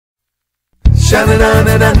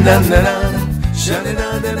Sha-na-na-na-na-na-na-na.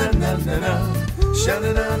 Sha-na-na-na-na-na-na-na.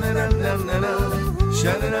 Sha-na-na-na-na-na-na-na.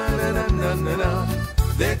 Sha-na-na-na-na-na-na.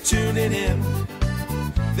 They're tuning in,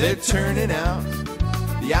 they're turning out.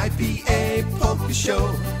 The I.P.A. Polka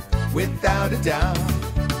Show, without a doubt.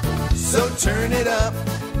 So turn it up,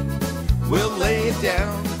 we'll lay it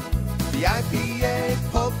down. The I.P.A.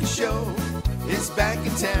 Polka Show is back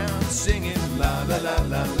in town, singing la la la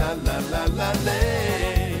la la la la la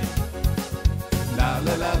lay. La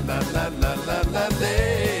la la la la la la la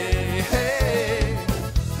lay. Hey,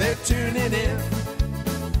 they're tuning in,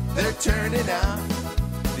 they're turning out.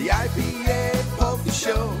 The I.P.A. Polka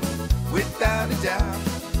Show, without a doubt.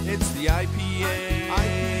 It's the I.P.A.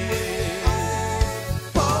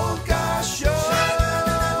 Polka Show.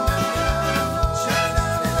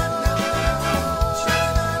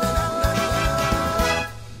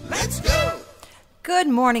 Let's go. Good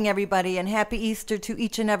morning, everybody, and happy Easter to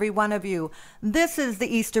each and every one of you. This is the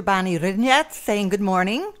Easter Bonnie Ryniec saying good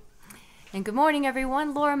morning. And good morning,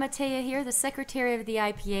 everyone. Laura Mateja here, the Secretary of the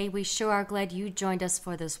I.P.A. We sure are glad you joined us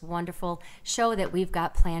for this wonderful show that we've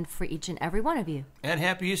got planned for each and every one of you. And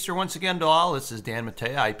happy Easter once again to all. This is Dan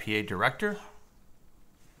Mateja, I.P.A. Director.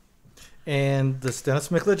 And this is Dennis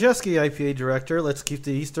Mikolajewski, I.P.A. Director. Let's keep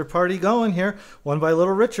the Easter party going here. One by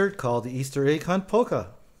Little Richard called the Easter Egg Hunt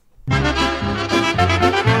Polka.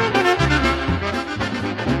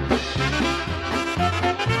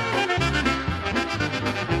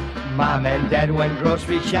 Mom and Dad went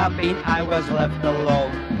grocery shopping, I was left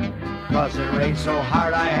alone. 'Cause it rained so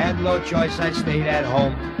hard I had no choice, I stayed at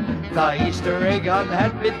home. The Easter egg hunt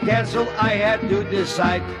had been canceled, I had to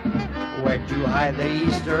decide where to hide the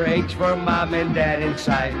Easter eggs for Mom and Dad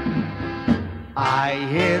inside. I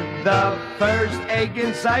hid the first egg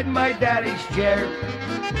inside my daddy's chair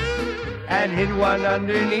and hid one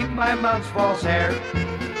underneath my mom's false hair.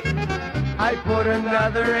 I put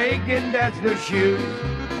another egg in Dad's new shoes,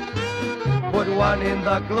 put one in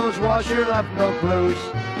the clothes washer, left no clues.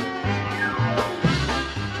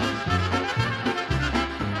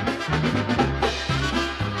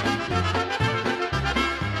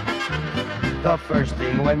 The first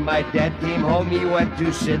thing when my dad came home, he went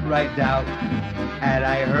to sit right down. And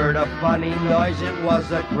I heard a funny noise, it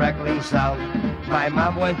was a crackling sound. My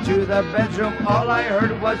mom went to the bedroom, all I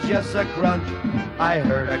heard was just a crunch. I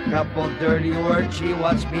heard a couple dirty words, she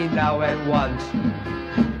wants me now at once.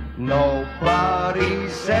 Nobody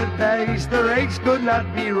said that Easter eggs could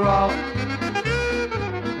not be wrong.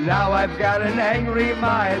 Now I've got an angry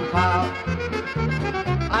ma and pa.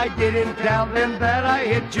 I didn't tell them that I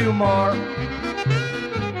hid two more.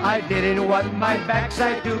 I didn't want my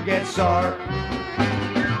backside to get sore.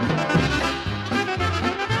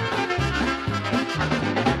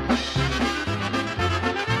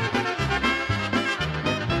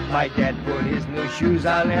 My dad put his new shoes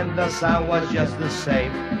on and the sound was just the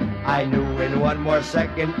same. I knew in one more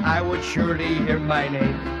second I would surely hear my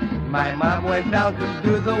name. My mom went down to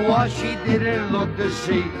do the wash, she didn't look to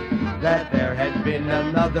see that there had been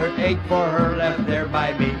another egg for her left there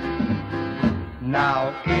by me.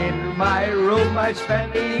 Now in my room I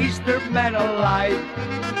spent the Easter man alive.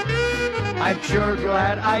 I'm sure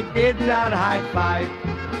glad I did not high five.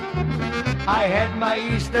 I had my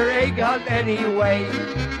Easter egg hunt anyway.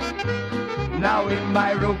 Now in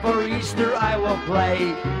my room for Easter I will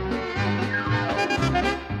play.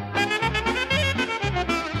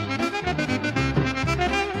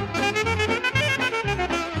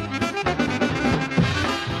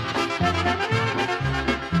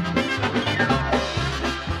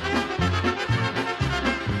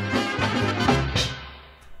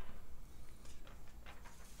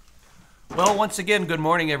 Well, once again, good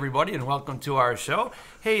morning, everybody, and welcome to our show.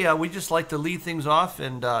 Hey, we just like to lead things off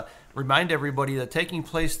and remind everybody that taking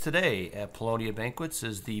place today at Polonia Banquets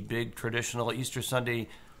is the big traditional Easter Sunday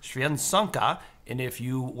Święconka. And if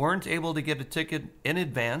you weren't able to get a ticket in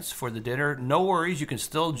advance for the dinner, no worries. You can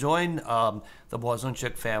still join the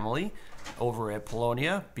Błazonczyk family over at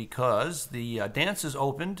Polonia because the dance is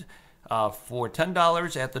opened for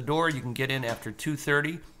 $10 at the door. You can get in after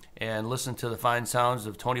 2:30. And listen to the fine sounds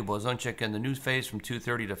of Tony Błazonczyk and the News Phase from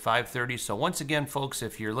 2:30 to 5:30. So once again, folks,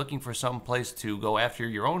 if you're looking for some place to go after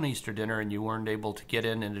your own Easter dinner and you weren't able to get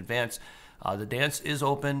in advance, the dance is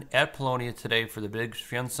open at Polonia today for the big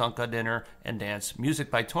Święconka dinner and dance.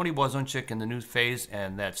 Music by Tony Błazonczyk and the News Phase,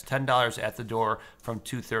 and that's $10 at the door from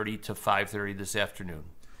 2:30 to 5:30 this afternoon.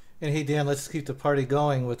 And hey, Dan, let's keep the party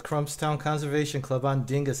going with Crumpstown Conservation Club on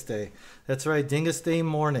Dingus Day. That's right, Dingus Day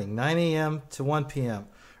morning, 9 a.m. to 1 p.m.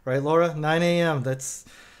 Right, Laura? 9 a.m. That's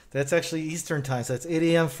That's actually Eastern time, so that's 8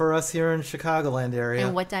 a.m. for us here in Chicagoland area.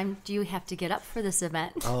 And what time do you have to get up for this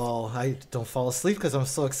event? Oh, I don't fall asleep because I'm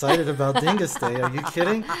so excited about Dingus Day. Are you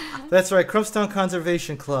kidding? That's right, Crumpstown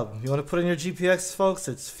Conservation Club. You want to put in your GPX, folks?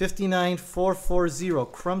 It's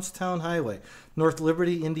 59440 Crumpstown Highway, North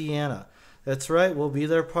Liberty, Indiana. That's right, we'll be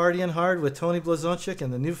there partying hard with Tony Blazonczyk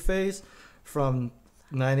in the new phase from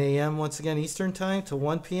 9 a.m. once again Eastern time to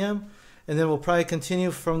 1 p.m. And then we'll probably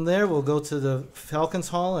continue from there. We'll go to the Falcons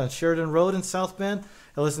Hall on Sheridan Road in South Bend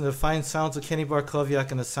and listen to the fine sounds of Kenny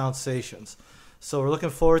Barkowiak and the Sound Stations. So we're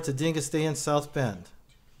looking forward to Dingus Day in South Bend.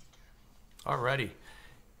 Alrighty.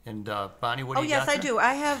 And Bonnie, what do you got? Oh, yes, I do.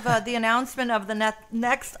 I have the announcement of the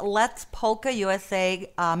next Let's Polka USA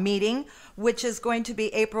meeting, which is going to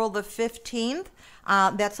be April the 15th.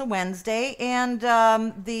 That's a Wednesday. And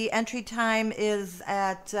the entry time is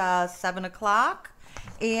at 7 o'clock.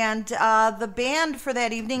 And the band for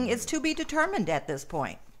that evening is to be determined at this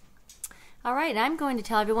point. All right, I'm going to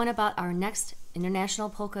tell everyone about our next International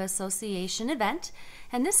Polka Association event.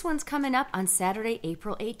 And this one's coming up on Saturday,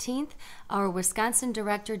 April 18th. Our Wisconsin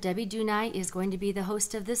director, Debbie Dunai, is going to be the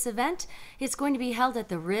host of this event. It's going to be held at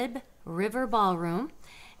the Rib River Ballroom,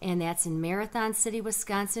 and that's in Marathon City,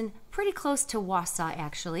 Wisconsin, pretty close to Wausau,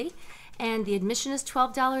 actually. And the admission is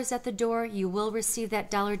 $12 at the door. You will receive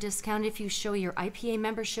that dollar discount if you show your I.P.A.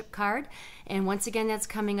 membership card. And once again, that's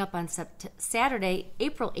coming up on Saturday,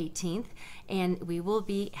 April 18th. And we will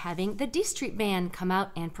be having the D Street Band come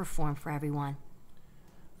out and perform for everyone.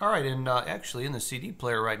 All right, and actually in the CD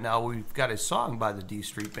player right now, we've got a song by the D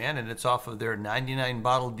Street Band, and it's off of their 99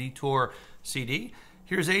 Bottle Detour CD.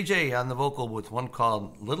 Here's AJ on the vocal with one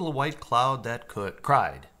called Little White Cloud That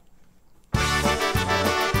Cried.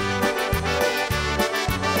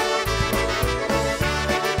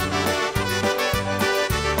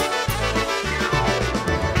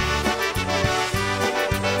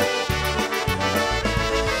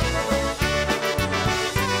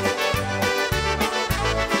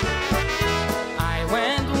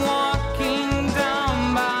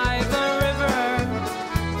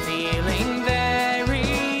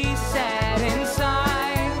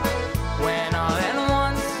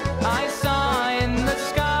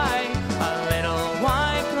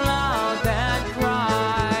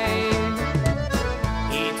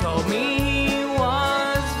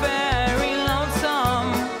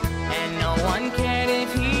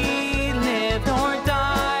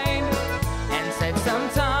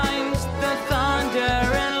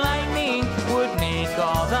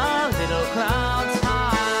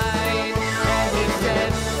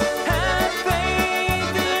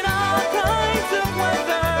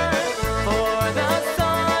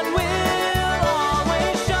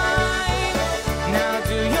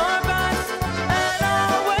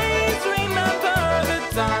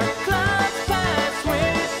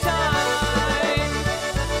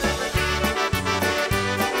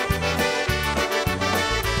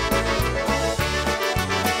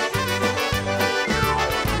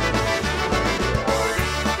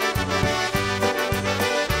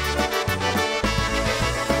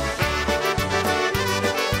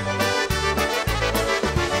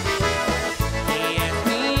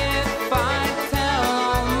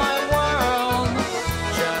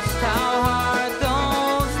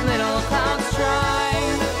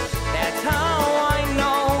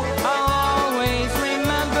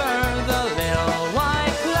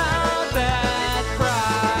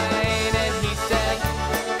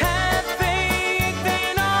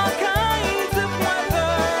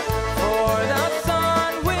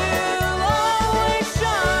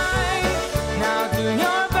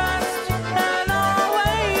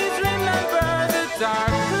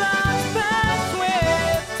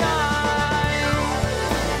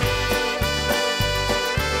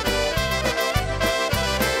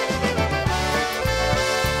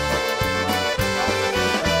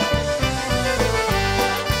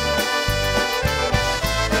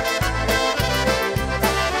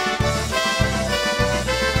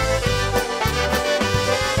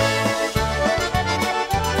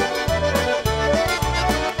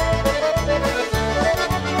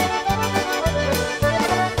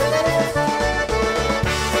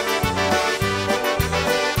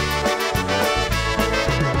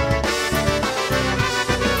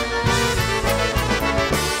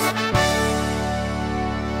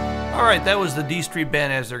 right, that was the D Street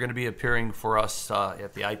Band as they're going to be appearing for us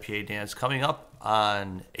at the I.P.A. dance coming up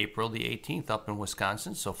on April the 18th up in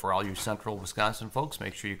Wisconsin. So for all you central Wisconsin folks,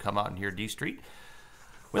 make sure you come out and hear D Street.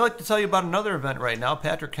 We'd like to tell you about another event right now.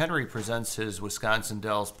 Patrick Henry presents his Wisconsin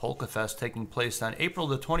Dells Polka Fest taking place on April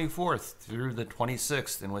the 24th through the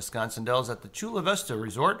 26th in Wisconsin Dells at the Chula Vista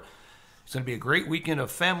Resort. It's going to be a great weekend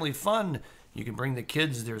of family fun. You can bring the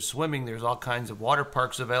kids. There's swimming. There's all kinds of water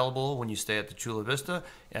parks available when you stay at the Chula Vista.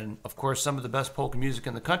 And, of course, some of the best polka music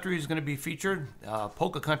in the country is going to be featured.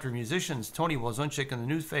 Polka country musicians, Tony Wozunchik and the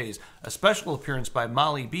New Phase. A special appearance by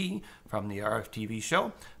Molly B. from the RFTV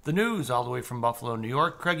show. The News, all the way from Buffalo, New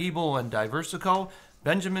York. Craig Ebel and Diversico.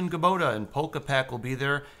 Benjamin Gaboda and Polka Pack will be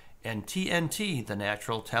there. And TNT, the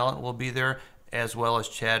Natural Talent, will be there, as well as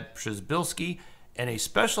Chad Przybylski. And a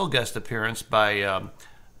special guest appearance by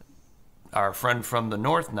our friend from the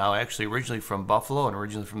north now, actually originally from Buffalo and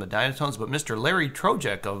originally from the Dynatones, but Mr. Larry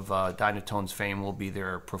Trojek of Dynatones fame will be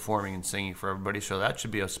there performing and singing for everybody, so that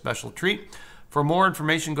should be a special treat. For more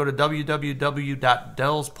information, go to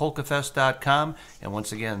www.dellspolkafest.com. And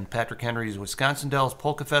once again, Patrick Henry's Wisconsin Dells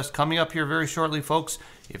Polka Fest coming up here very shortly, folks.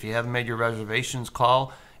 If you haven't made your reservations,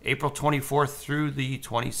 call April 24th through the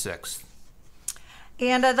 26th.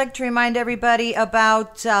 And I'd like to remind everybody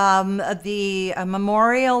about the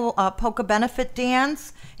Memorial Polka Benefit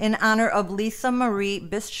Dance in honor of Lisa Marie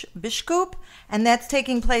Bishkup, and that's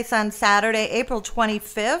taking place on Saturday, April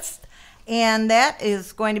 25th, and that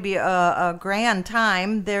is going to be a grand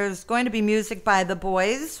time. There's going to be music by the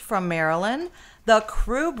Boys from Maryland, the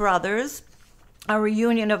Crew Brothers, a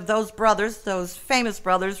reunion of those brothers, those famous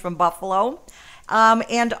brothers from Buffalo,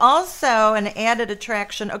 and also an added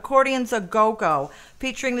attraction, Accordions a Go-Go,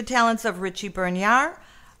 featuring the talents of Richie Bernier,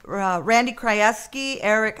 Randy Krajewski,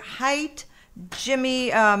 Eric Height, Jimmy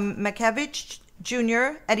Makevich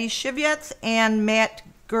Jr., Eddie Shivyets, and Matt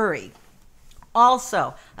Gurry.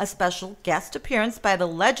 Also, a special guest appearance by the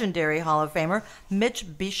legendary Hall of Famer Mitch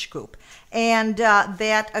Bishkup. And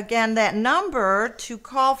that number to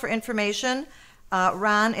call for information,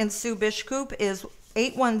 Ron and Sue Bishkup, is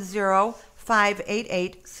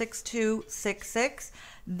 810-588-6266.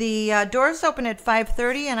 The doors open at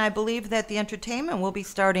 5:30, and I believe that the entertainment will be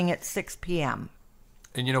starting at 6 p.m.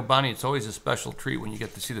 And you know, Bonnie, it's always a special treat when you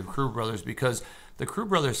get to see the Crew Brothers, because the Crew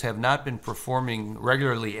Brothers have not been performing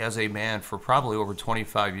regularly as a band for probably over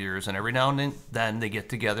 25 years, and every now and then they get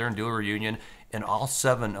together and do a reunion, and all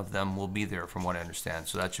 7 of them will be there, from what I understand.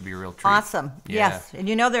 So that should be a real treat. Awesome. Yeah. Yes. And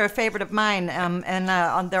you know they're a favorite of mine,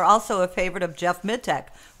 and they're also a favorite of Jeff Midtek.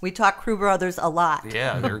 We talk Crew Brothers a lot.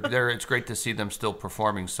 Yeah, they're it's great to see them still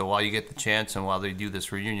performing. So while you get the chance and while they do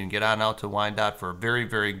this reunion, get on out to Wyandotte for a very,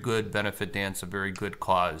 very good benefit dance, a very good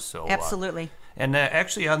cause. So Absolutely. And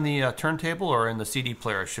actually on the turntable, or in the CD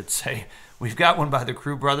player, I should say, we've got one by the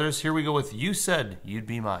Crew Brothers. Here we go with You Said You'd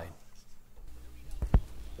Be Mine.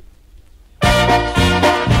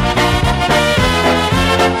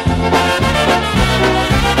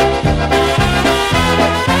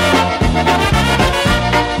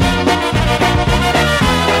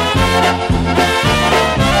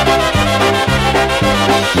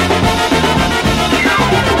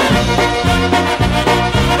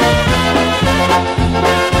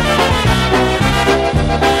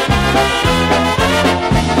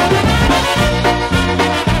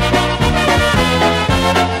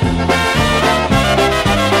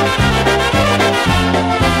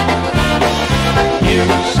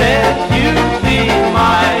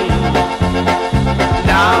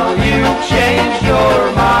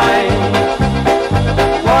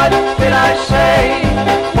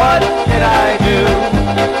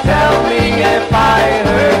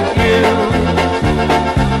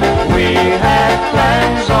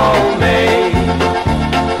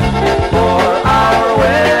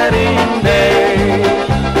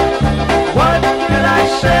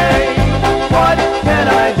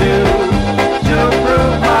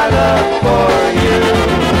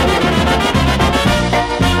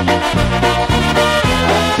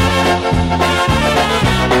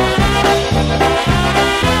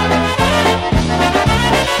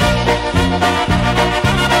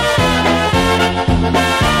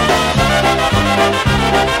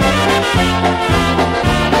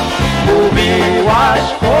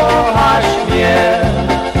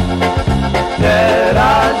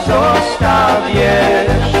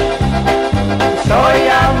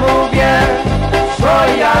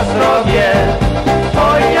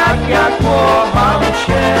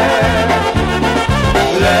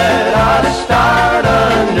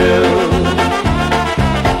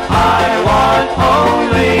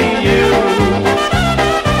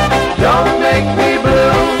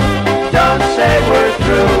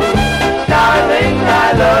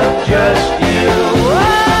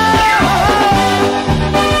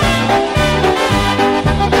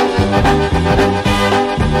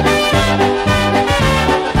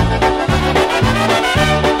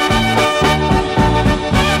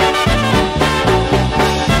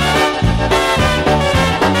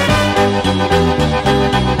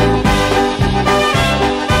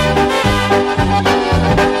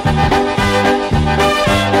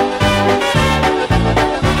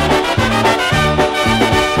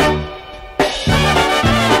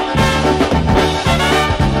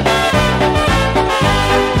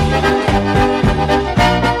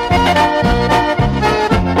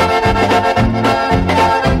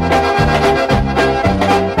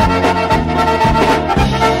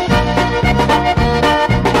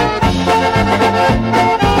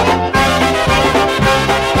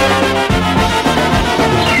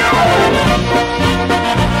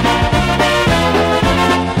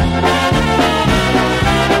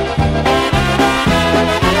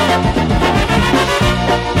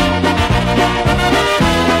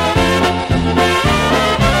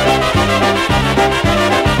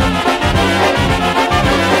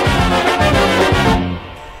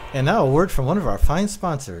 And now a word from one of our fine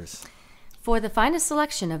sponsors. For the finest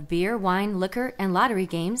selection of beer, wine, liquor, and lottery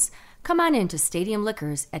games, come on in to Stadium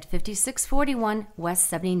Liquors at 5641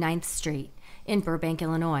 West 79th Street in Burbank,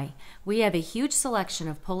 Illinois. We have a huge selection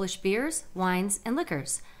of Polish beers, wines, and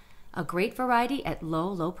liquors. A great variety at low,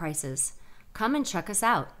 low prices. Come and check us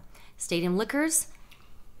out. Stadium Liquors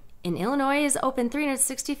in Illinois is open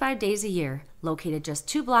 365 days a year. Located just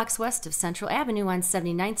 2 blocks west of Central Avenue on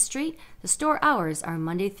 79th Street, the store hours are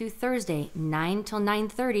Monday through Thursday, 9 till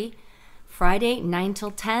 9:30, Friday, 9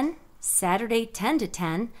 till 10, Saturday, 10 to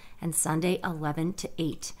 10, and Sunday, 11 to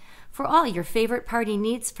 8. For all your favorite party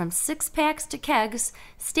needs from 6-packs to kegs,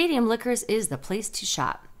 Stadium Liquors is the place to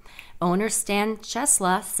shop. Owner Stan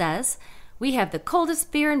Chesla says, "We have the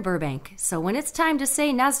coldest beer in Burbank, so when it's time to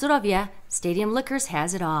say na zdrowia, Stadium Liquors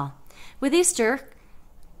has it all." With Easter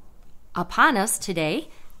upon us today,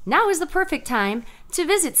 now is the perfect time to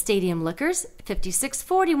visit Stadium Liquors,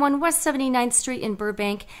 5641 West 79th Street in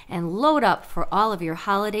Burbank, and load up for all of your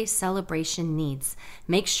holiday celebration needs.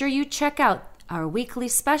 Make sure you check out our weekly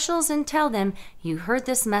specials and tell them you heard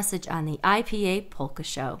this message on the I.P.A. Polka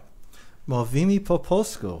Show. Mowimi po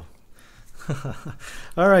polsku.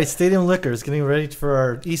 All right, Stadium Liquors, getting ready for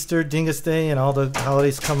our Easter, Dingus Day, and all the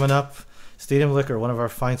holidays coming up. Stadium Liquor, one of our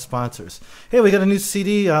fine sponsors. Hey, we got a new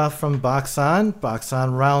CD from Box On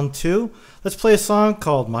Round 2. Let's play a song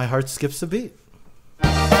called My Heart Skips a Beat.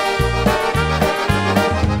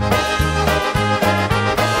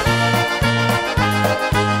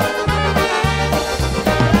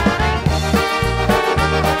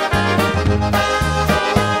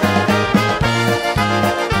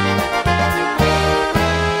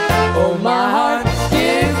 Oh, my heart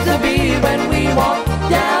skips a beat when we walk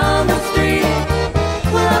down the street.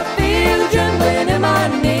 Well, I feel trembling in my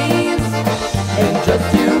knees. And just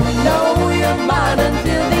to know you're mine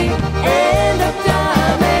until the end of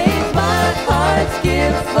time makes my heart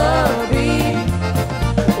skip a beat.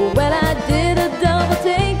 When I did a double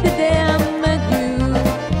take the day I met you,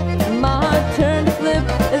 my heart turned to flip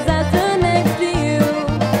as I stood next to you.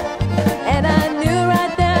 And I knew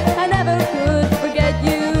right there I never could forget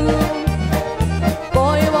you.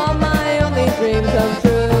 Boy, you are my only dream come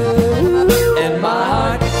true. And my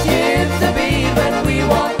heart skips a beat when we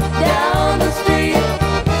walk down the street.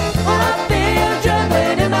 Well, I feel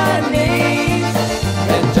trembling in my knees.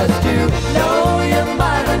 And just to know you're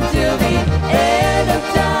mine until the end of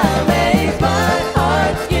time makes my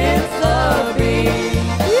heart skip a beat.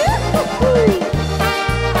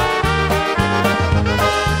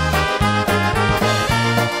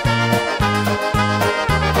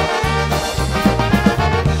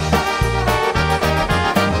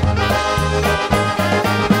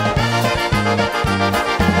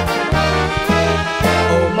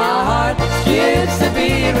 Oh, my heart skips a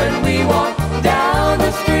beat when we walk down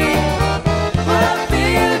the street. Well, I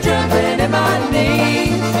feel trembling in my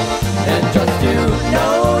knees. And just to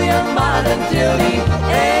know you're mine until the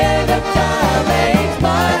end of time makes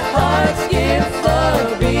my heart skip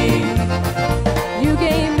a beat. You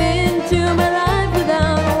came into my life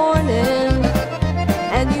without warning,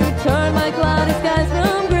 and you turned my cloudy skies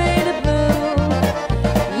from gray to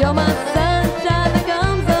blue. You're my sunshine that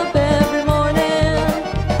comes up every morning,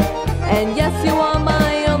 and yes, you are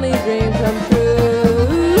my only dream come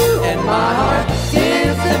true. And my heart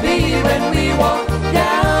skips a beat when we walk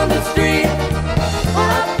down the street. Well,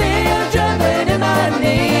 I feel trembling in my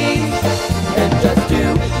knees. And just to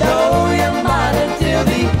know you're mine until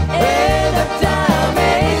the end of time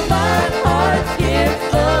makes my heart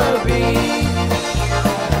skip a beat.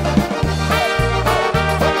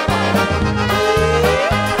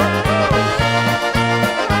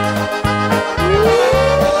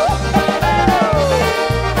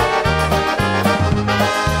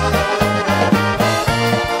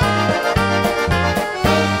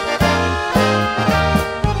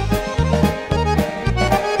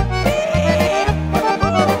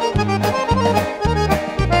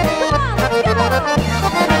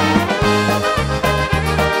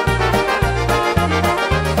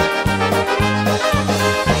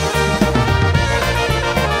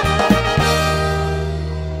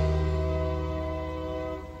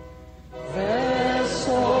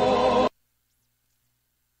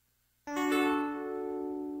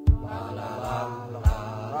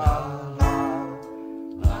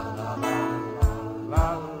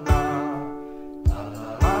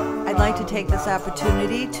 I'd like to take this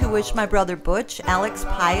opportunity to wish my brother Butch, Alex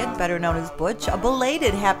Pyatt, better known as Butch, a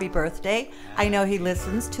belated happy birthday. I know he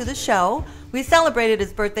listens to the show. We celebrated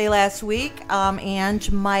his birthday last week.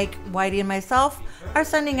 Ange, Mike, Whitey, and myself are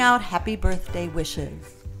sending out happy birthday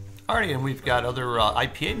wishes. Alrighty, and we've got other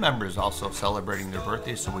I.P.A. members also celebrating their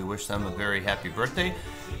birthdays, so we wish them a very happy birthday,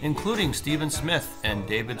 including Stephen Smith and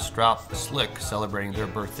David Straup Slick celebrating their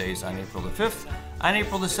birthdays on April the 5th. On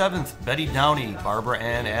April the 7th, Betty Downey, Barbara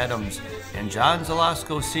Ann Adams, and John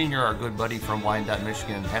Zalasko Sr., our good buddy from Wyandotte,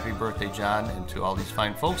 Michigan. Happy birthday, John, and to all these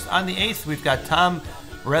fine folks. On the 8th, we've got Tom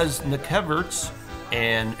Reznikevich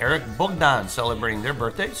and Eric Bogdan celebrating their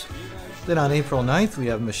birthdays. Then on April 9th, we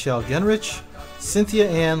have Michelle Genrich, Cynthia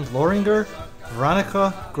Ann Loringer,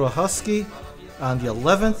 Veronica Grohowski. On the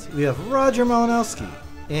 11th, we have Roger Malinowski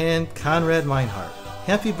and Conrad Meinhardt.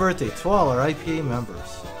 Happy birthday to all our I.P.A. members.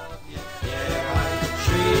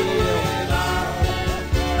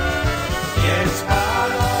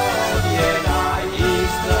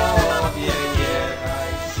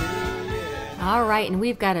 All right, and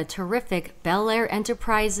we've got a terrific Bel Air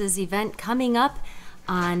Enterprises event coming up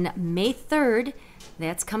on May 3rd.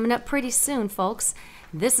 That's coming up pretty soon, folks.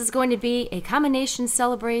 This is going to be a combination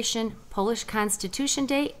celebration, Polish Constitution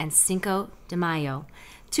Day and Cinco de Mayo.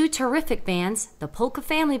 Two terrific bands, the Polka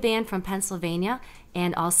Family Band from Pennsylvania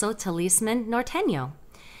and also Talisman Norteño.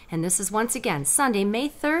 And this is once again Sunday, May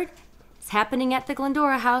 3rd. It's happening at the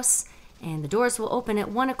Glendora House, and the doors will open at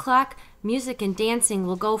 1 o'clock. Music and dancing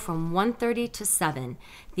will go from 1:30 to 7.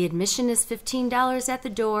 The admission is $15 at the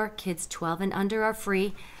door. Kids 12 and under are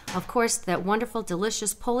free. Of course, that wonderful,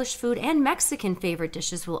 delicious Polish food and Mexican favorite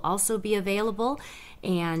dishes will also be available.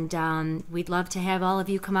 And we'd love to have all of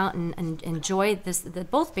you come out and enjoy this.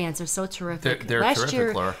 Both bands are so terrific. They're Last terrific,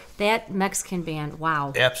 year, Laura. that Mexican band,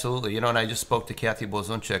 wow. Absolutely. And I just spoke to Kathy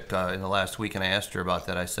Blazonczyk in the last week, and I asked her about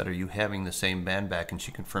that. I said, are you having the same band back? And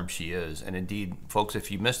she confirmed she is. And indeed, folks,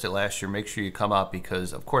 if you missed it last year, make sure you come out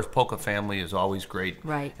because, of course, Polka Family is always great.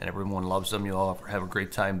 Right. And everyone loves them. You all have a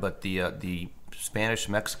great time. But the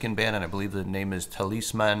Spanish-Mexican band, and I believe the name is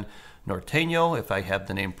Talisman Norteño, if I have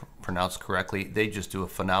the name pronounced correctly, they just do a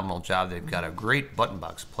phenomenal job. They've got a great button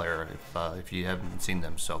box player if you haven't seen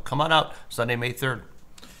them. So come on out, Sunday, May 3rd.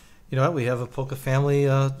 You know what? We have a Polka Family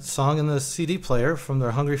song in the CD player from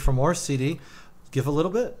their Hungry for More CD. Give a little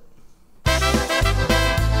bit.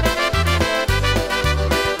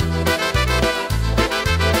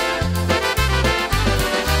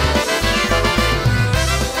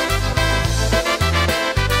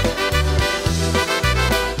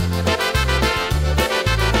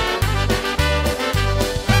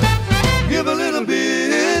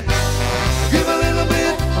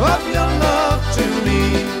 Of your love to me,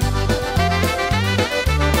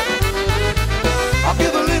 I'll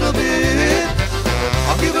give a little bit,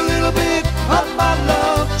 I'll give a little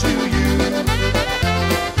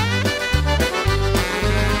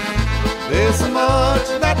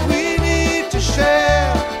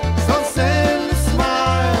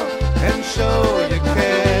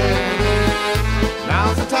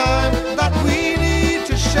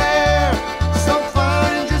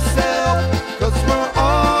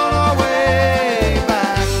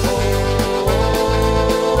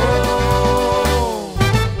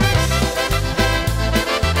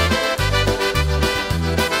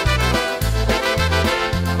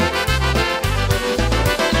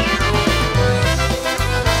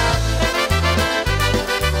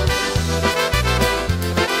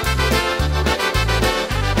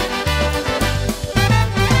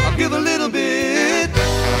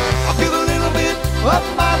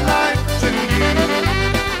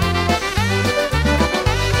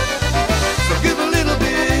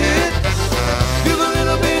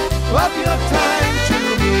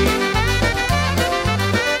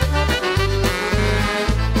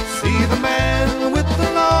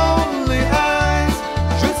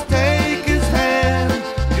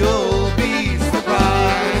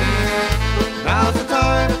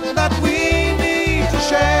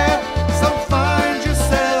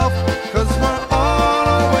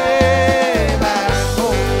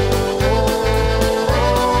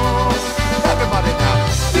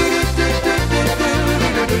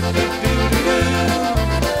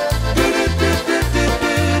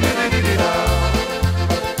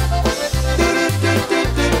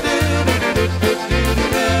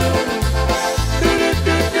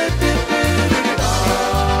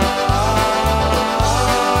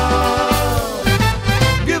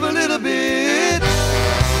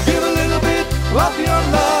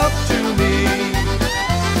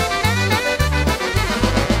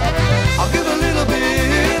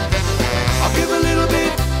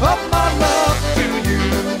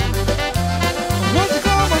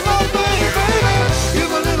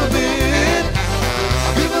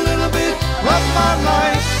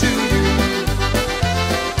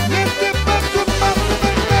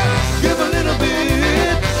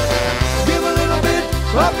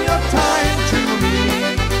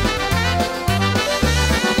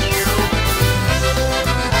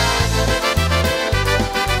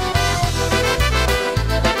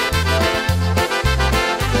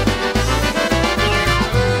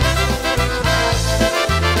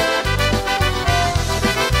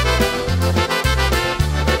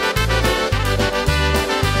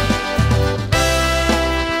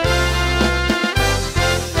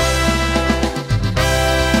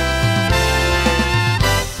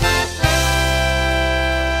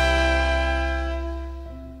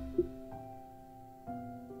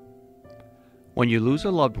When you lose a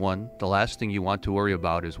loved one, the last thing you want to worry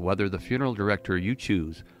about is whether the funeral director you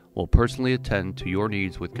choose will personally attend to your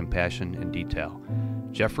needs with compassion and detail.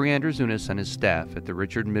 Jeffrey Andrzunis and his staff at the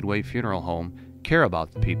Richard Midway Funeral Home care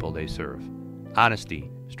about the people they serve. Honesty,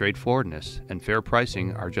 straightforwardness, and fair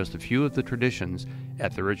pricing are just a few of the traditions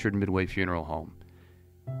at the Richard Midway Funeral Home.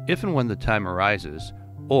 If and when the time arises,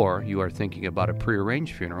 or you are thinking about a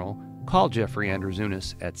prearranged funeral, call Jeffrey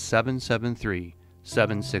Andrzunis at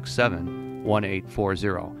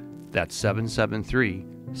 773-767-1840. That's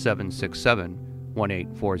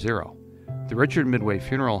 773-767-1840. The Richard Midway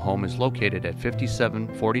Funeral Home is located at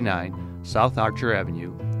 5749 South Archer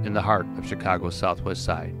Avenue in the heart of Chicago's Southwest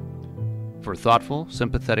Side. For thoughtful,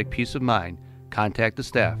 sympathetic peace of mind, contact the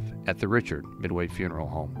staff at the Richard Midway Funeral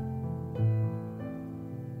Home.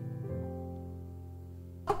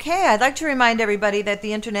 Okay, I'd like to remind everybody that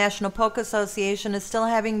the International Polka Association is still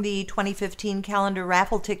having the 2015 calendar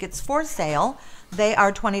raffle tickets for sale. They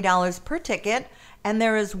are $20 per ticket, and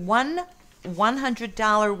there is one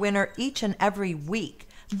 $100 winner each and every week.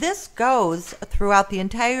 This goes throughout the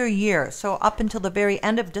entire year, so up until the very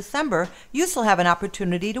end of December, you still have an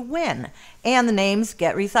opportunity to win. And the names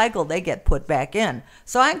get recycled. They get put back in.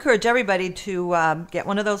 So I encourage everybody to get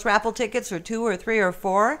one of those raffle tickets, or 2 or 3 or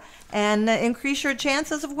 4, and increase your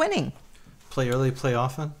chances of winning. Play early, play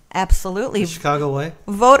often? Absolutely. The Chicago way?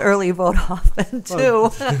 Vote early, vote often,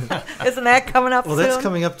 too. Isn't that coming up soon? Well, that's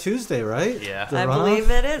coming up Tuesday, right? Yeah. I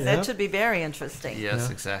believe it is. That should be very interesting. Yes,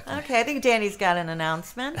 exactly. Okay, I think Danny's got an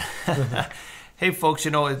announcement. Hey, folks,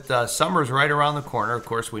 summer's right around the corner. Of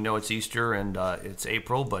course, we know it's Easter and it's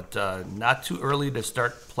April, but not too early to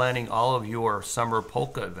start planning all of your summer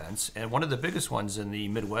polka events. And one of the biggest ones in the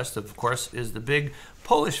Midwest, of course, is the big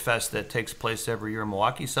Polish Fest that takes place every year in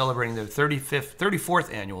Milwaukee, celebrating their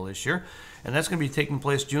 34th annual this year. And that's going to be taking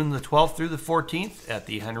place June the 12th through the 14th at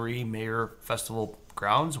the Henry Mayer Festival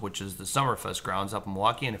grounds, which is the Summerfest grounds up in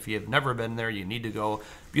Milwaukee. And if you have never been there, you need to go.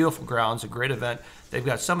 Beautiful grounds, a great event. They've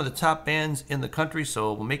got some of the top bands in the country,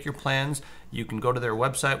 so we'll make your plans. You can go to their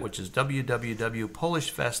website, which is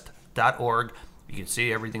www.polishfest.org. You can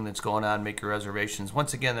see everything that's going on, make your reservations.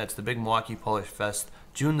 Once again, that's the big Milwaukee Polish Fest,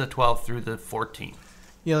 June the 12th through the 14th.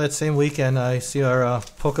 That same weekend, I see our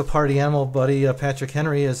polka party animal buddy, Patrick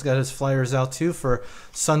Henry, has got his flyers out, too, for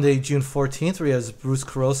Sunday, June 14th, where he has Bruce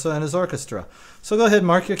Carosa and his orchestra. So go ahead,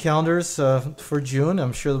 mark your calendars for June.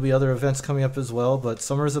 I'm sure there'll be other events coming up as well, but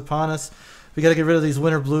summer is upon us. We got to get rid of these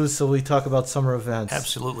winter blues, so we talk about summer events.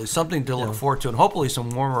 Absolutely. Something to look forward to, and hopefully some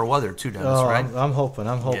warmer weather, too, Dennis, right? I'm hoping.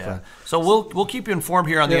 Yeah. So we'll keep you informed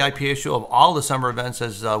here on the I.P.A. show of all the summer events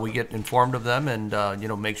as we get informed of them, and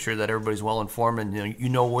make sure that everybody's well informed and you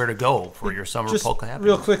know where to go for your summer polka happening.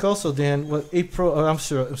 Real quick, also, Dan, August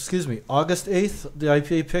 8th, the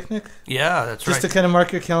I.P.A. picnic. Yeah, that's right. Just to kind of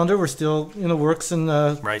mark your calendar, we're still works and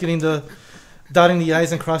dotting the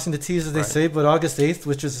I's and crossing the T's, as they say, but August 8th,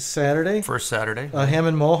 which is a Saturday. First Saturday.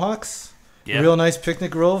 Hammond Mohawks. Yeah. Real nice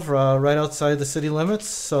picnic grove right outside the city limits.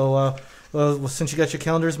 So since you got your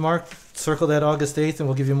calendars marked, circle that August 8th, and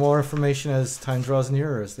we'll give you more information as time draws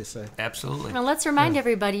nearer, as they say. Absolutely. Now, let's remind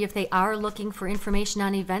everybody, if they are looking for information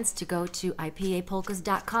on events, to go to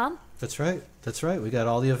IPApolkas.com. That's right. We got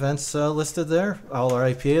all the events listed there, all our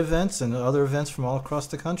I.P.A. events and other events from all across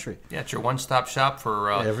the country. Yeah, it's your one-stop shop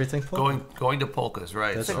for everything polka. going to polkas,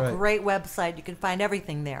 right? It's a great website. You can find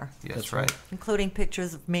everything there. Yes, that's right. Including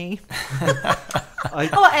pictures of me.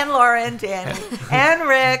 And Laura and Danny and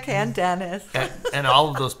Rick and Dennis. And all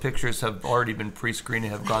of those pictures have already been pre-screened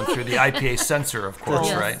and have gone through the I.P.A. censor, of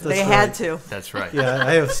course, right? They had to. That's right. Yeah,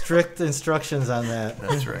 I have strict instructions on that.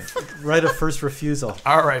 That's right. Right of first refusal.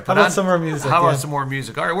 All right. How about some more music? How about some more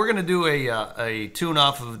music? All right, we're going to do a tune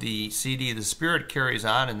off of the CD, The Spirit Carries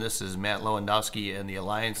On, and this is Matt Lewandowski and the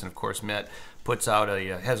Alliance. And, of course, Matt puts out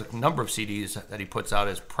has a number of CDs that he puts out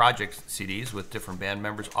as project CDs with different band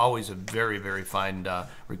members. Always a very, very fine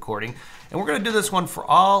recording. And we're going to do this one for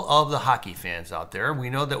all of the hockey fans out there. We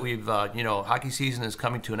know that we've, hockey season is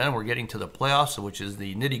coming to an end. We're getting to the playoffs, which is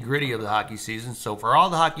the nitty-gritty of the hockey season. So for all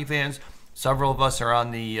the hockey fans, several of us are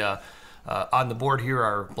on the board here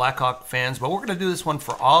are Blackhawk fans, but we're going to do this one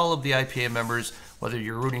for all of the I.P.A. members, whether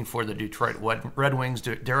you're rooting for the Detroit Red Wings,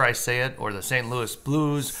 dare I say it, or the St. Louis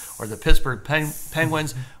Blues, or the Pittsburgh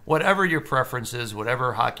Penguins, whatever your preference is,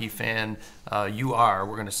 whatever hockey fan you are,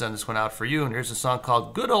 we're going to send this one out for you. And here's a song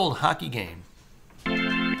called Good Old Hockey Game.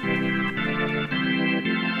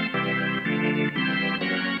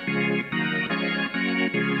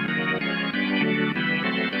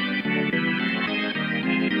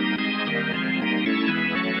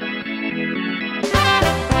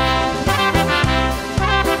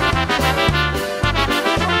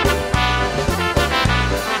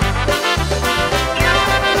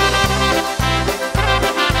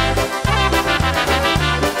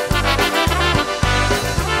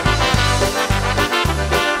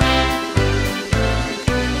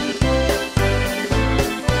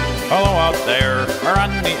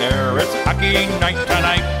 on the air. It's hockey night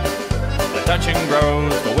tonight. The tension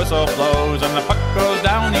grows, the whistle blows, and the puck goes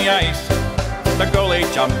down the ice. The goalie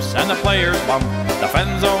jumps and the players bump. The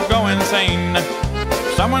fans all go insane.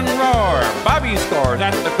 Someone roar, Bobby scores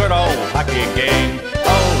at the good old hockey game.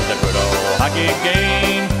 Oh, the good old hockey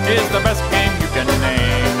game is the best game you can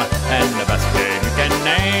name. And the best game you can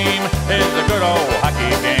name is the good old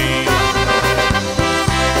hockey game.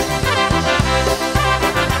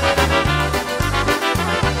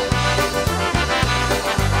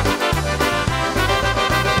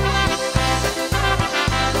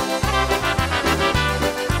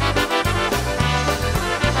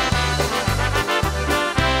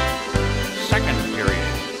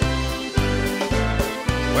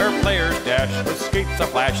 With skates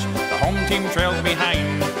aflash, the home team trails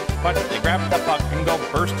behind, but they grab the puck and go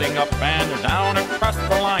bursting up and down across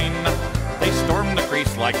the line. They storm the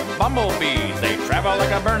crease like bumblebees, they travel like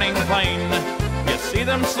a burning plane. You see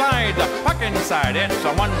them slide the puck inside, it's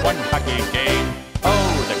a 1-1 hockey game.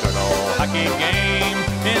 Oh, the good old hockey game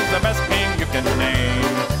is the best game you can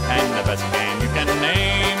name, and the best game you can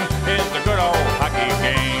name is the good old hockey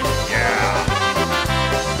game. Yeah!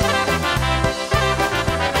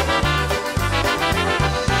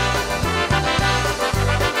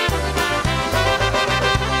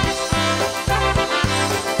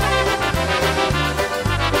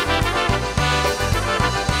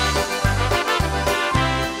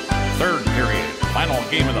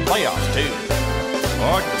 Game of the playoffs, too.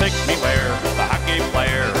 Or take me where the hockey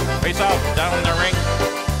player face off down the rink,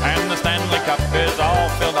 and the Stanley Cup is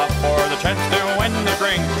all filled up for the chance to win the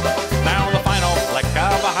drink. Now the final flick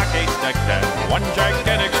of a hockey stick and one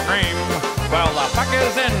gigantic scream. Well, the puck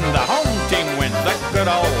is in, the home team wins the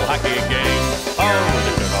good old hockey game. Oh,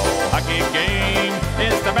 the good old hockey game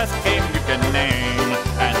is the best game you can name,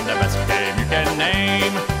 and the best game you can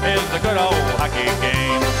name is the good old hockey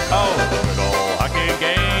game. Oh, the good old hockey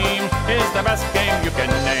game is the best game you can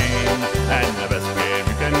name, and the best game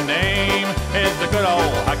you can name is the good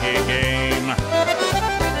old hockey game.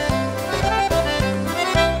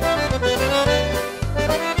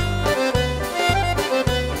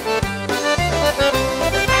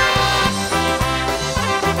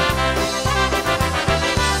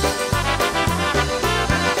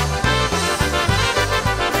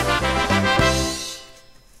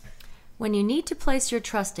 When you need to place your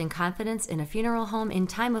trust and confidence in a funeral home in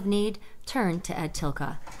time of need, turn to Ed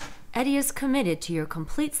Tilka. Eddie is committed to your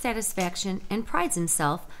complete satisfaction and prides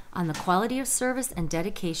himself on the quality of service and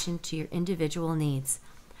dedication to your individual needs.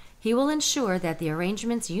 He will ensure that the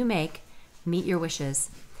arrangements you make meet your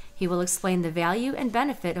wishes. He will explain the value and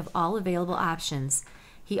benefit of all available options.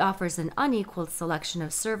 He offers an unequaled selection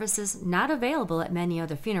of services not available at many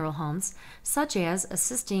other funeral homes, such as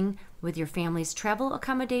assisting with your family's travel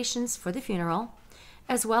accommodations for the funeral,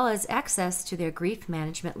 as well as access to their grief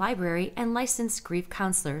management library and licensed grief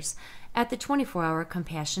counselors at the 24-hour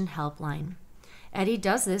Compassion Helpline. Eddie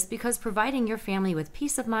does this because providing your family with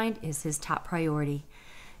peace of mind is his top priority.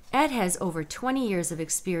 Ed has over 20 years of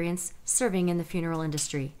experience serving in the funeral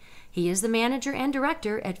industry. He is the manager and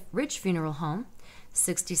director at Ridge Funeral Home,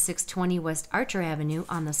 6620 West Archer Avenue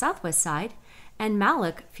on the southwest side, and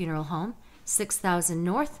Malik Funeral Home, 6000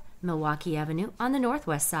 North Milwaukee Avenue on the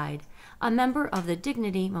northwest side, a member of the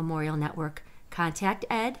Dignity Memorial Network. Contact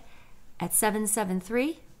Ed at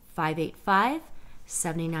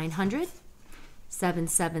 773-585-7900,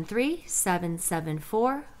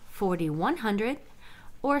 773-774-4100,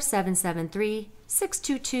 or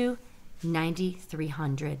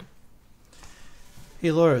 773-622-9300. Hey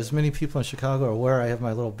Laura, as many people in Chicago are aware, I have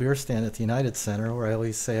my little beer stand at the United Center where I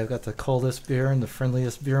always say I've got the coldest beer and the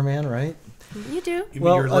friendliest beer man, right? You do? You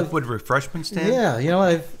mean your liquid refreshment stand? Yeah, you know,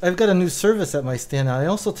 I've got a new service at my stand now. I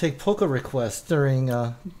also take polka requests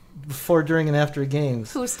before, during, and after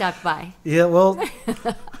games. Who stopped by? Yeah, well,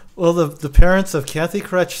 the parents of Kathy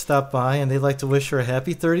Kretsch stopped by, and they'd like to wish her a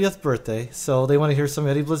happy 30th birthday. So they want to hear some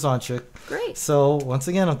Eddie Blazonczyk. Great. So once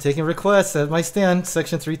again, I'm taking requests at my stand,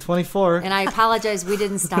 section 324. And I apologize, we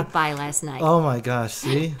didn't stop by last night. Oh my gosh,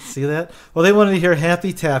 see that? Well, they wanted to hear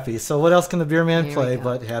Happy Tappy. So what else can the beer man Here play we go.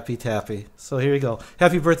 but Happy Tappy? So here you go.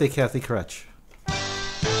 Happy birthday, Kathy Kretsch. The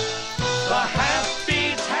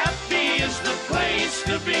Happy Tappy is the place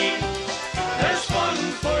to be. There's fun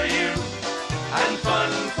for you and fun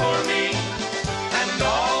for me, and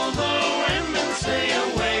all the women stay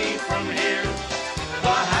away from here. The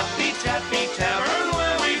Happy Tappy Tavern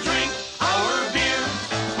where we drink our beer.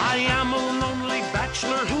 I am a lonely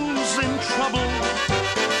bachelor who's in trouble.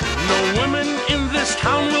 No women in this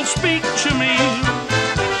town will speak to me,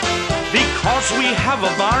 because we have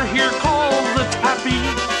a bar here called the Tappy.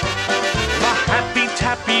 The Happy Tappy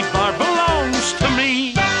tappy bar belongs to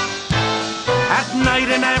me. At night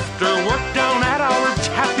and after work down at our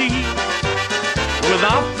tappy,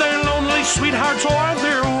 without their lonely sweethearts or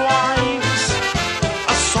their wives,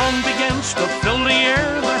 a song begins to fill the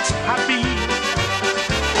air that's happy.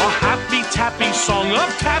 A happy tappy song of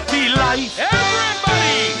tappy life.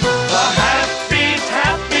 Everybody! The happy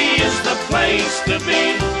tappy is the place to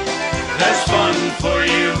be. There's fun for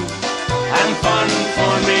you and fun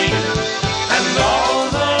for me. And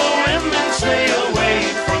all the women stay away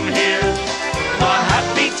from here. The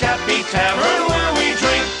happy tappy tavern where we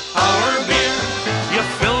drink our beer. You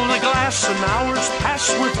fill the glass and hours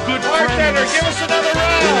pass with good Bartender, friends. give us another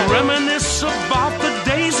round. Reminisce about the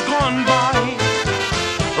days gone by.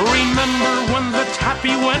 Remember when the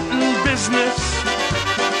tappy went in business?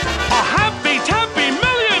 A happy tappy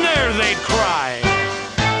millionaire, they'd cry.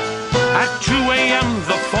 At 2 a.m.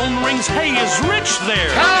 the phone rings, hey, is Rich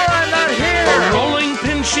there? Tell her I'm not here. A rolling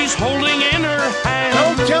pin she's holding in her hand.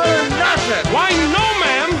 Don't tell her nothing. Why, no,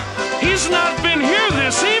 ma'am, he's not been here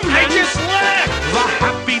this evening. I just left. The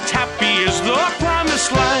happy tappy is the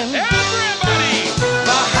promised land. Everybody!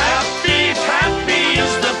 The happy tappy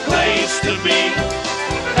is the place to be.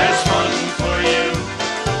 There's fun for you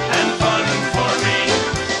and fun for me.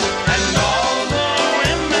 And all the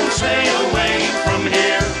women stay away from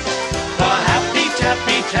here. The happy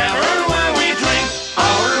tappy tavern where we drink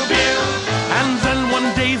our beer. And then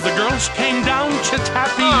one day the girls came down to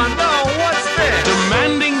tappy. Oh no, what's this?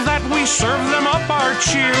 Demanding that we serve them up our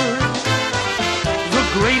cheer. The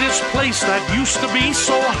greatest place that used to be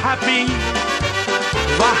so happy.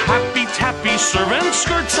 The happy tappy serving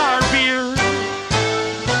skirts our beer.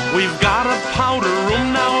 We've got a powder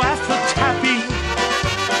room now at the tappy,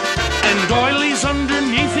 and doilies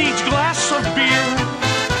underneath each glass of beer.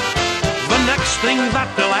 The next thing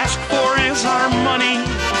that they'll ask for is our money,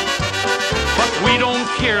 but we don't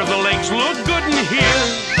care, the legs look good in here.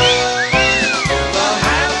 The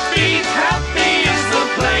happy tappy is the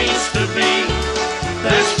place to be.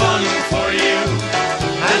 There's fun for you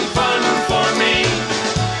and fun for me.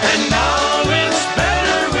 And now it's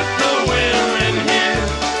better with the women here.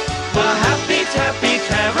 The happy tappy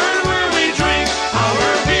tavern where we drink our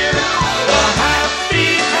beer. The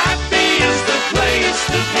happy tappy is the place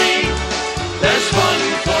to be. There's fun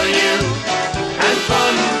for you and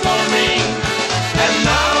fun for me. And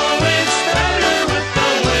now it's better with the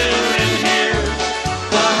women here.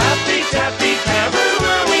 The happy tappy tavern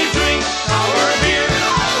where we drink our beer.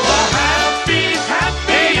 The happy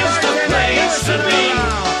tappy is the place to be.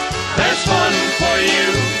 There's fun for you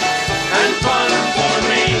and fun for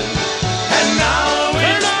me. And now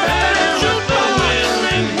it's better with the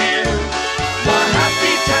women here. The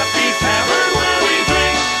happy tappy tavern where we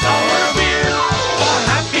drink our beer. The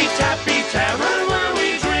happy tappy tavern where we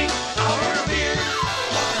drink our beer.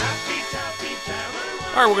 The happy tappy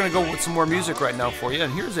tavern. All right, we're going to go with some more music right now for you.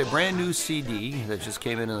 And here's a brand new CD that just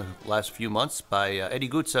came in the last few months by Eddie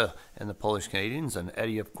Gutza and the Polish Canadians. And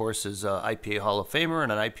Eddie, of course, is an I.P.A. Hall of Famer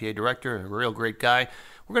and an I.P.A. director and a real great guy.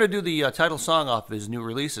 We're going to do the title song off his new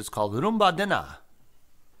release. It's called Rumba Dena.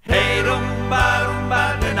 Hej rumba,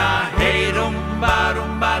 rumba dna, hej rumba,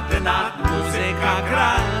 rumba dna, muzyka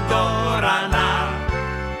gra do rana.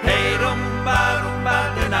 Hej rumba, rumba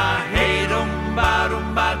dna, hej rumba,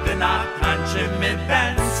 rumba dna, tańczymy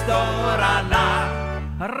dance do rana.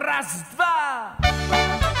 Raz, dwa.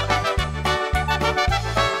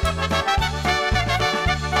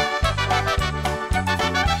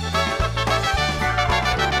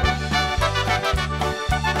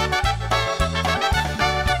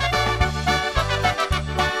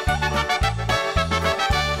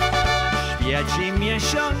 Świeci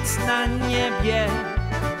miesiąc na niebie,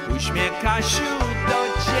 uśmiecha się do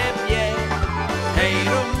ciebie. Hej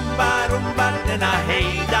rumba, rumba dna,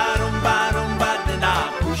 hej da rumba, rumba dna,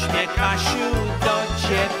 uśmiecha się do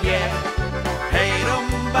ciebie. Hej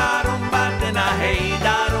rumba, rumba dna, hej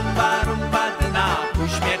da rumba, rumba dna,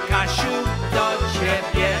 uśmiecha się do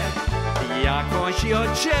ciebie. Jakoś jo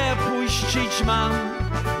cię puścić mam,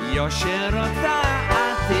 jo sierota, a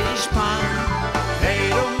tyś pan. Hej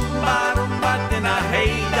rumba, rumba dna,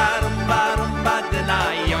 hej da rumba, rumba dna,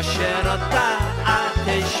 jo sierota, a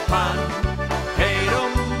tyś pan. Hej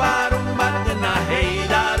rumba, rumba dna, hej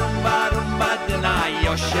da rumba, rumba dna,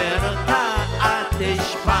 jo sierota, a tyś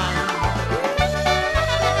pan.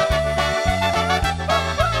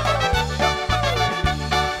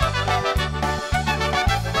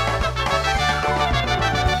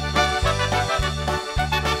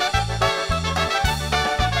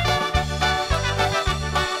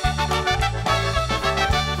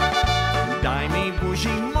 Daj mi buzi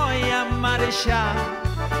moja Marysia,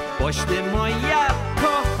 boś ty moja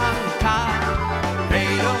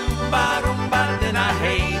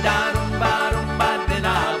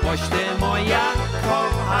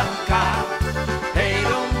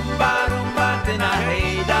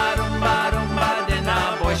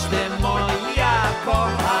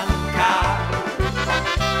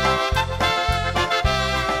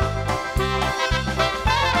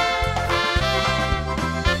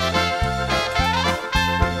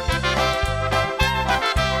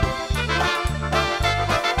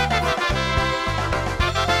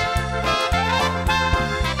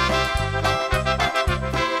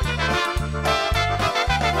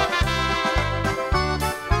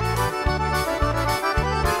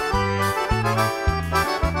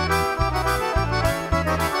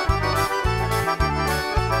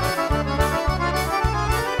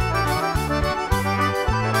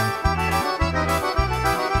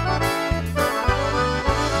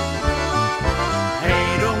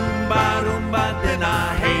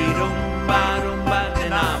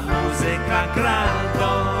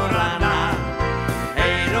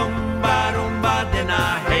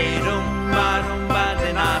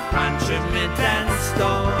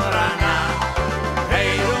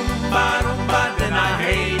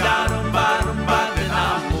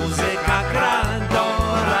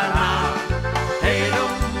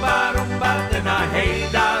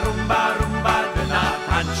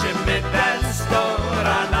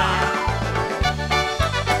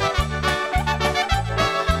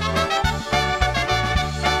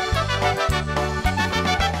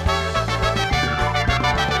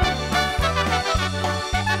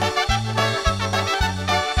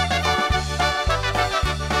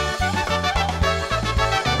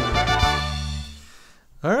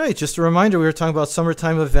right, just a reminder, we were talking about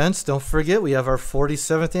summertime events. Don't forget, we have our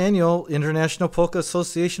 47th Annual International Polka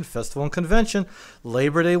Association Festival and Convention,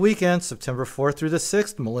 Labor Day weekend, September 4th through the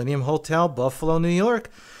 6th, Millennium Hotel, Buffalo, New York.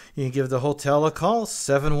 You can give the hotel a call,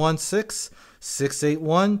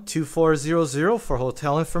 716-681-2400 for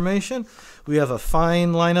hotel information. We have a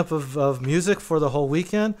fine lineup of music for the whole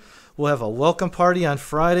weekend. We'll have a welcome party on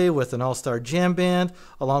Friday with an all-star jam band,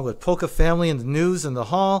 along with Polka Family and the News in the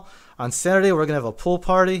hall. On Saturday, we're going to have a pool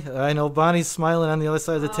party. I know Bonnie's smiling on the other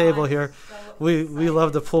side of the table here. We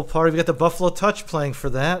love the pool party. We got the Buffalo Touch playing for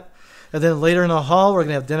that. And then later in the hall, we're going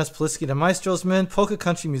to have Dennis Mikolajewski, the Maestro's Men, polka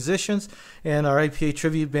country musicians, and our I.P.A.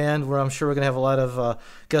 tribute band, where I'm sure we're going to have a lot of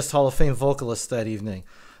guest Hall of Fame vocalists that evening.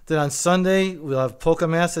 Then on Sunday, we'll have Polka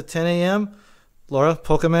Mass at 10 a.m. Laura,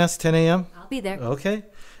 Polka Mass, 10 a.m.? I'll be there. Okay.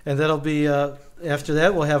 And that'll be, after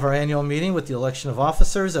that, we'll have our annual meeting with the election of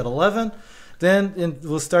officers at 11. Then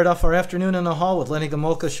we'll start off our afternoon in the hall with Lenny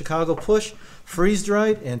Gomolka's Chicago Push, Freeze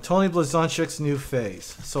Dried, and Tony Blazonczyk's New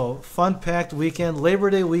Phase. So fun-packed weekend,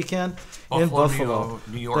 Labor Day weekend in Buffalo.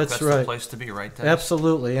 New York, that's right. The place to be, right there.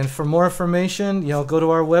 Absolutely. And for more information, go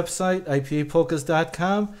to our website,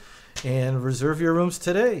 IPApolkas.com, and reserve your rooms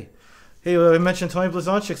today. Hey, I mentioned Tony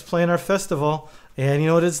Blazonczyk's playing our festival, and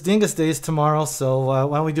it is Dingus Days tomorrow, so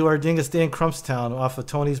why don't we do our Dingus Day in Crumpstown off of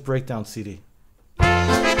Tony's Breakdown CD.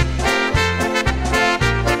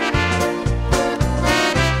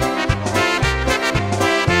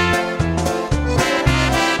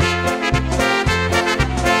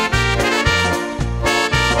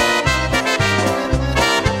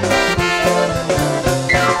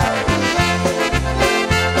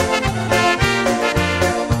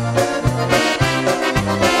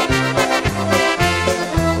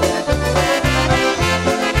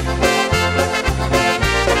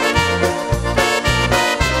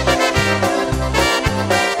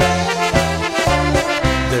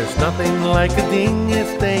 Like a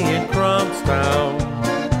dingus day in Crumpstown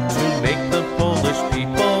to make the Polish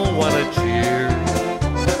people want to cheer.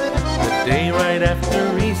 The day right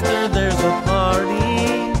after Easter there's a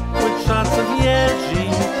party with shots of Yerzy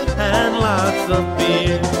and lots of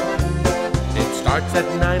beer. It starts at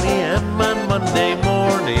 9 a.m. on Monday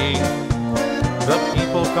morning. The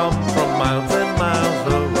people come from miles and miles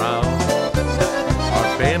around.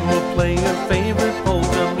 Our band will play your favorite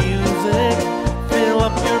polka music. Fill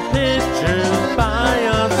up your pitchers by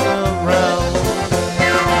us around.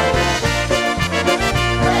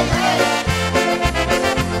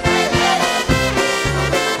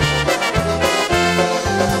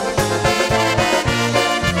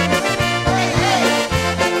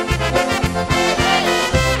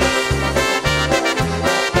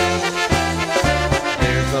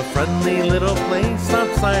 There's a friendly little place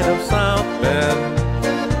outside of South Bend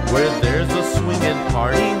where there's a swinging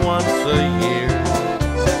party once a year.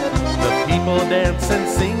 People dance and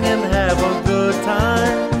sing and have a good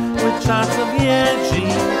time with shots of Yerzy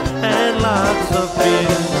and lots of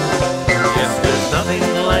beer. Yes, there's nothing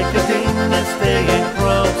like a Dingus Day in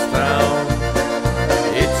Crumpstown.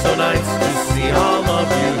 It's so nice to see all of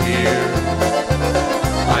you here.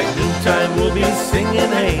 By noontime we'll be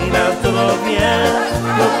singing Hey Now to Love Yes.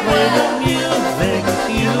 We'll play the music,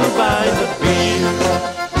 you buy the beer.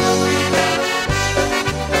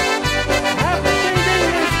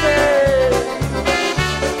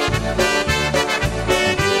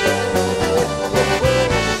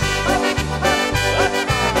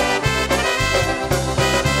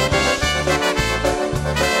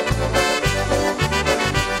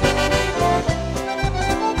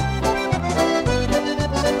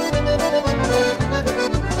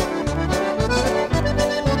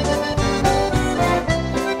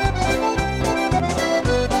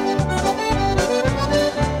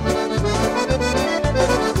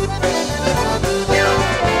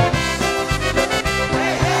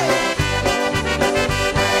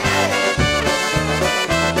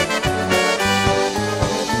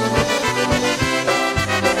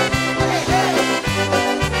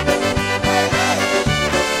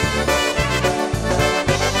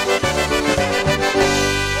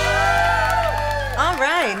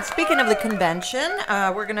 Convention.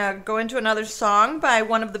 We're going to go into another song by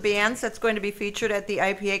one of the bands that's going to be featured at the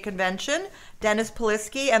I.P.A. convention, Dennis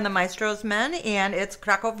Mikolajewski and the Maestro's Men, and it's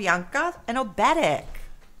Krakowianka and Obetic.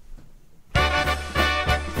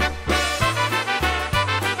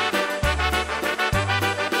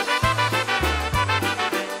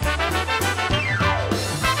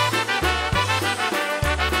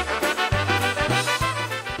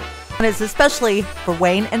 And it's especially for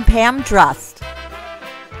Wayne and Pam Drust.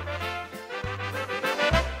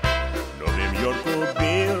 Nowym Jorku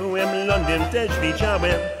byłem, Londyn też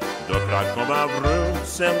widziałem. Do Krakowa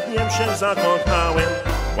wrócę, wiem się zakochałem.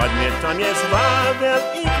 Ładnie tam jest Wawel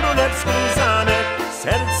i królewski zamek.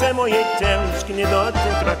 Serce moje tęsknie do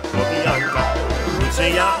tej krakowianka.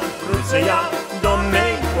 Wrócę ja do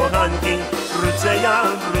mej kochanki. Wrócę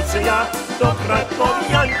ja do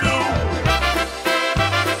krakowianki.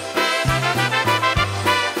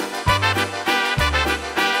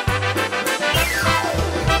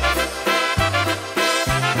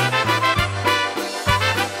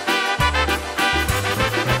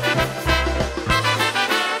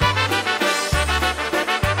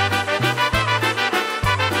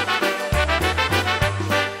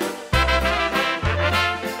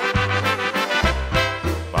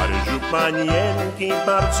 Panienki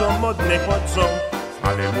bardzo modne chodzą,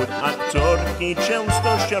 ale mód aktorki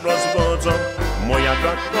często się rozwodzą. Moja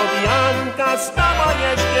krakowianka stała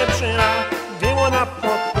jeszcze przyna, gdy ona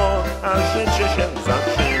pokocha, życie się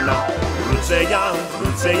zaczyna. Wrócę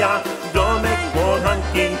ja do mej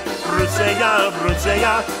kochanki, wrócę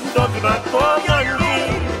ja do krakowianki.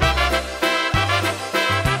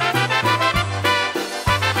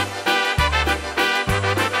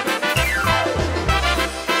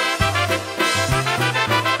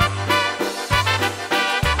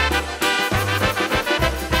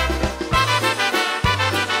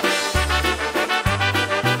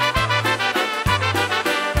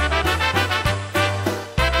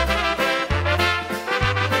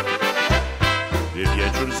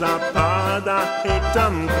 Zapada i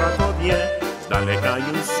tam Krakowie, z daleka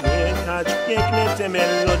już słychać piękne te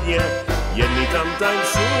melodie. Jedni tam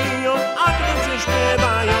tańcują, a drudzy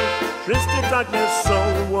śpiewają. Wszyscy tak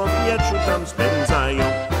wesoło wieczór tam spędzają.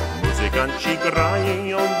 Muzykanci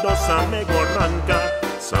grają do samego ranka.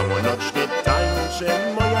 Całonocznie tańczy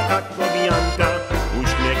moja krakowianka.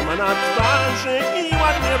 Uśmiech ma na twarzy i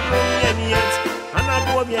ładnie rumieniec, a na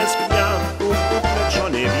głowie z kwiatów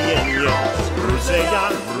upleciony wieniec.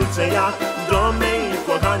 Wrócę ja do mej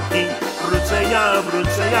kochanki. Wrócę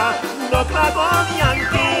ja do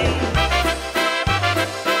krakowianki.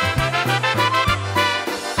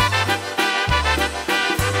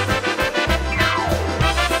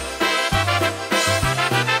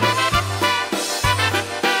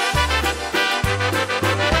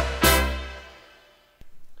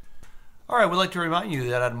 All right, we'd like to remind you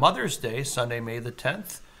that on Mother's Day, Sunday, May the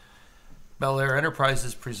 10th, Bel Air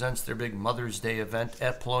Enterprises presents their big Mother's Day event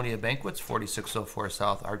at Polonia Banquets, 4604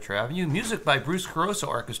 South Archer Avenue. Music by Bruce Carosa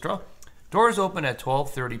Orchestra. Doors open at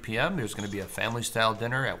 12:30 p.m. There's going to be a family-style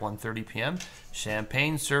dinner at 1:30 p.m.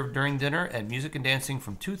 Champagne served during dinner, and music and dancing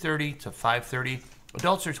from 2:30 to 5:30.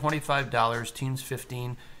 Adults are $25, teens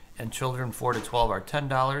 $15, and children 4 to 12 are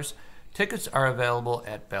 $10. Tickets are available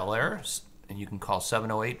at Bel Air, and you can call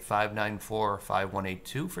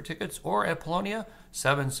 708-594-5182 for tickets, or at Polonia,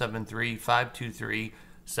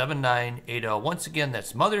 773-523-7980. Once again,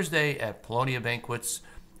 that's Mother's Day at Polonia Banquets,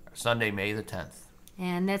 Sunday, May the 10th.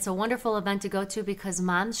 And that's a wonderful event to go to because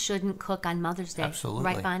moms shouldn't cook on Mother's Day. Absolutely.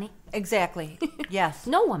 Right, Bonnie? Exactly. Yes.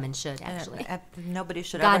 No woman should, actually. Nobody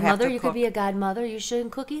should ever have to Godmother, cook. you could be a godmother. You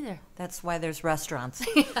shouldn't cook either. That's why there's restaurants.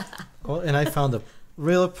 Well, and I found a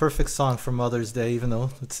real perfect song for Mother's Day, even though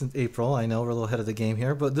it's in April. I know we're a little ahead of the game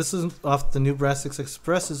here, but this is off the New Brassics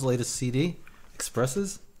Express's latest CD.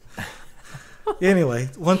 Expresses? Anyway,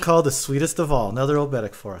 one called The Sweetest of All. Another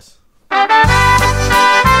oberek for us.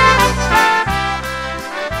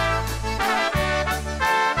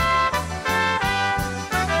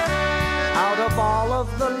 Out of all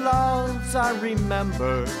of the loves I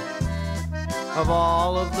remember, of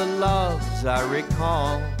all of the loves I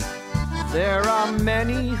recall, there are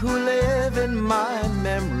many who live in my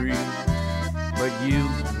memory, but you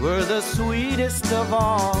were the sweetest of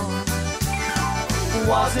all.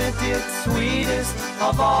 Wasn't it sweetest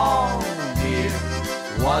of all, dear?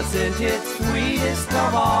 Wasn't it sweetest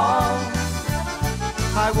of all?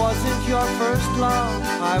 I wasn't your first love,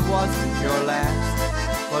 I wasn't your last,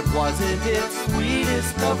 but wasn't it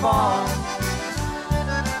sweetest of all?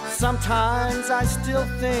 Sometimes I still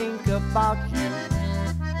think about you.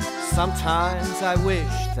 Sometimes I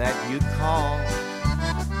wish that you'd call.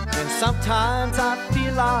 And sometimes I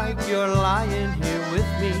feel like you're lying here with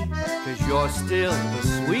me, 'cause you're still the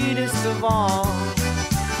sweetest of all.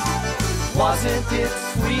 Wasn't it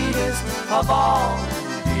sweetest of all,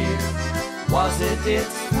 dear? Wasn't it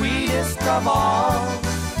sweetest of all?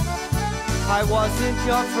 I wasn't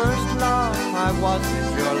your first love, I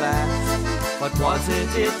wasn't your last, but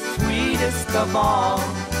wasn't it sweetest of all?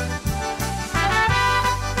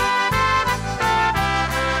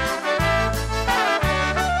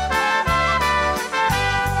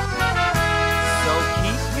 So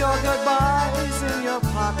keep your goodbyes in your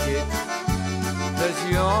pocket, 'cause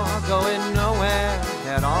you're going nowhere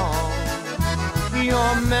at all.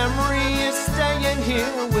 Your memory is staying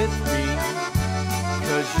here with me,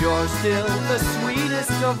 'cause you're still the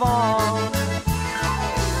sweetest of all.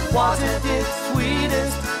 Wasn't it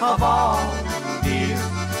sweetest of all, dear?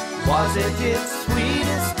 Wasn't it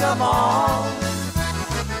sweetest of all?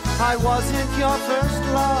 I wasn't your first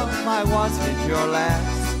love, I wasn't your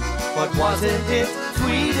last, but wasn't it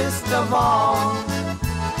sweetest of all?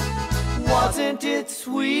 Wasn't it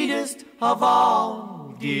sweetest of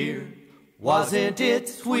all, dear? Wasn't it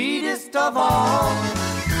sweetest of all?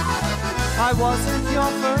 I wasn't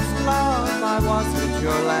your first love, I wasn't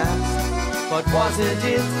your last, but wasn't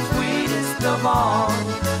it sweetest of all?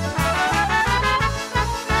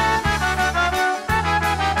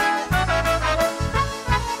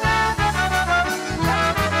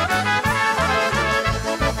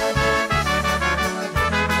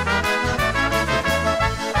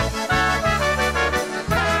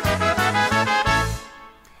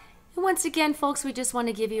 Once again, folks, we just want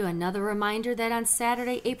to give you another reminder that on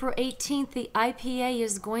Saturday, April 18th, the I.P.A.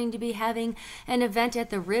 is going to be having an event at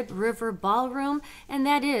the Rib River Ballroom, and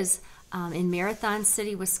that is in Marathon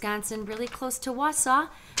City, Wisconsin, really close to Wausau.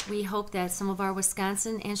 We hope that some of our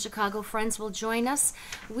Wisconsin and Chicago friends will join us.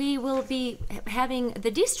 We will be having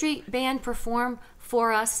the D Street Band perform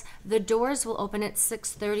for us. The doors will open at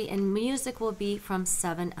 6:30, and music will be from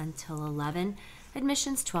 7 until 11.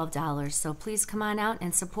 Admission's $12, so please come on out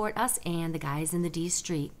and support us and the guys in the D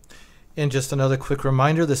Street. And just another quick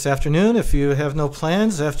reminder this afternoon, if you have no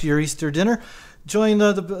plans after your Easter dinner, join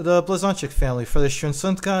the Blazonczyk family for the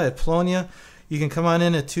Świątka at Polonia. You can come on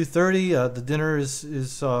in at 2:30. The dinner is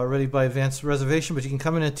ready by advance reservation, but you can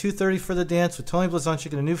come in at 2:30 for the dance with Tony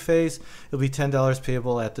Blazonczyk in a new phase. It'll be $10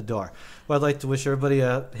 payable at the door. Well, I'd like to wish everybody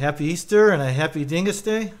a happy Easter and a happy Dingus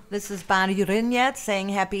Day. This is Bonnie Ryniec saying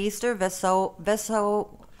Happy Easter.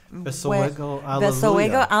 Wesołego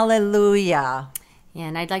Wesołego Alleluia.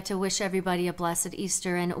 And I'd like to wish everybody a blessed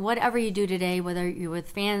Easter. And whatever you do today, whether you're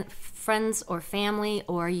with friends or family,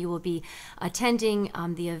 or you will be attending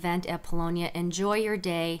the event at Polonia, enjoy your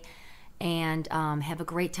day and have a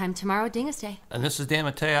great time tomorrow, Dingus Day. And this is Dan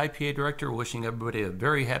Mateja, I.P.A. Director, wishing everybody a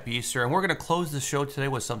very happy Easter. And we're going to close the show today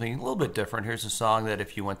with something a little bit different. Here's a song that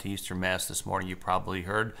if you went to Easter Mass this morning, you probably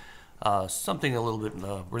heard. Something a little bit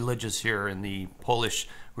religious here in the Polish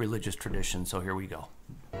religious tradition. So here we go.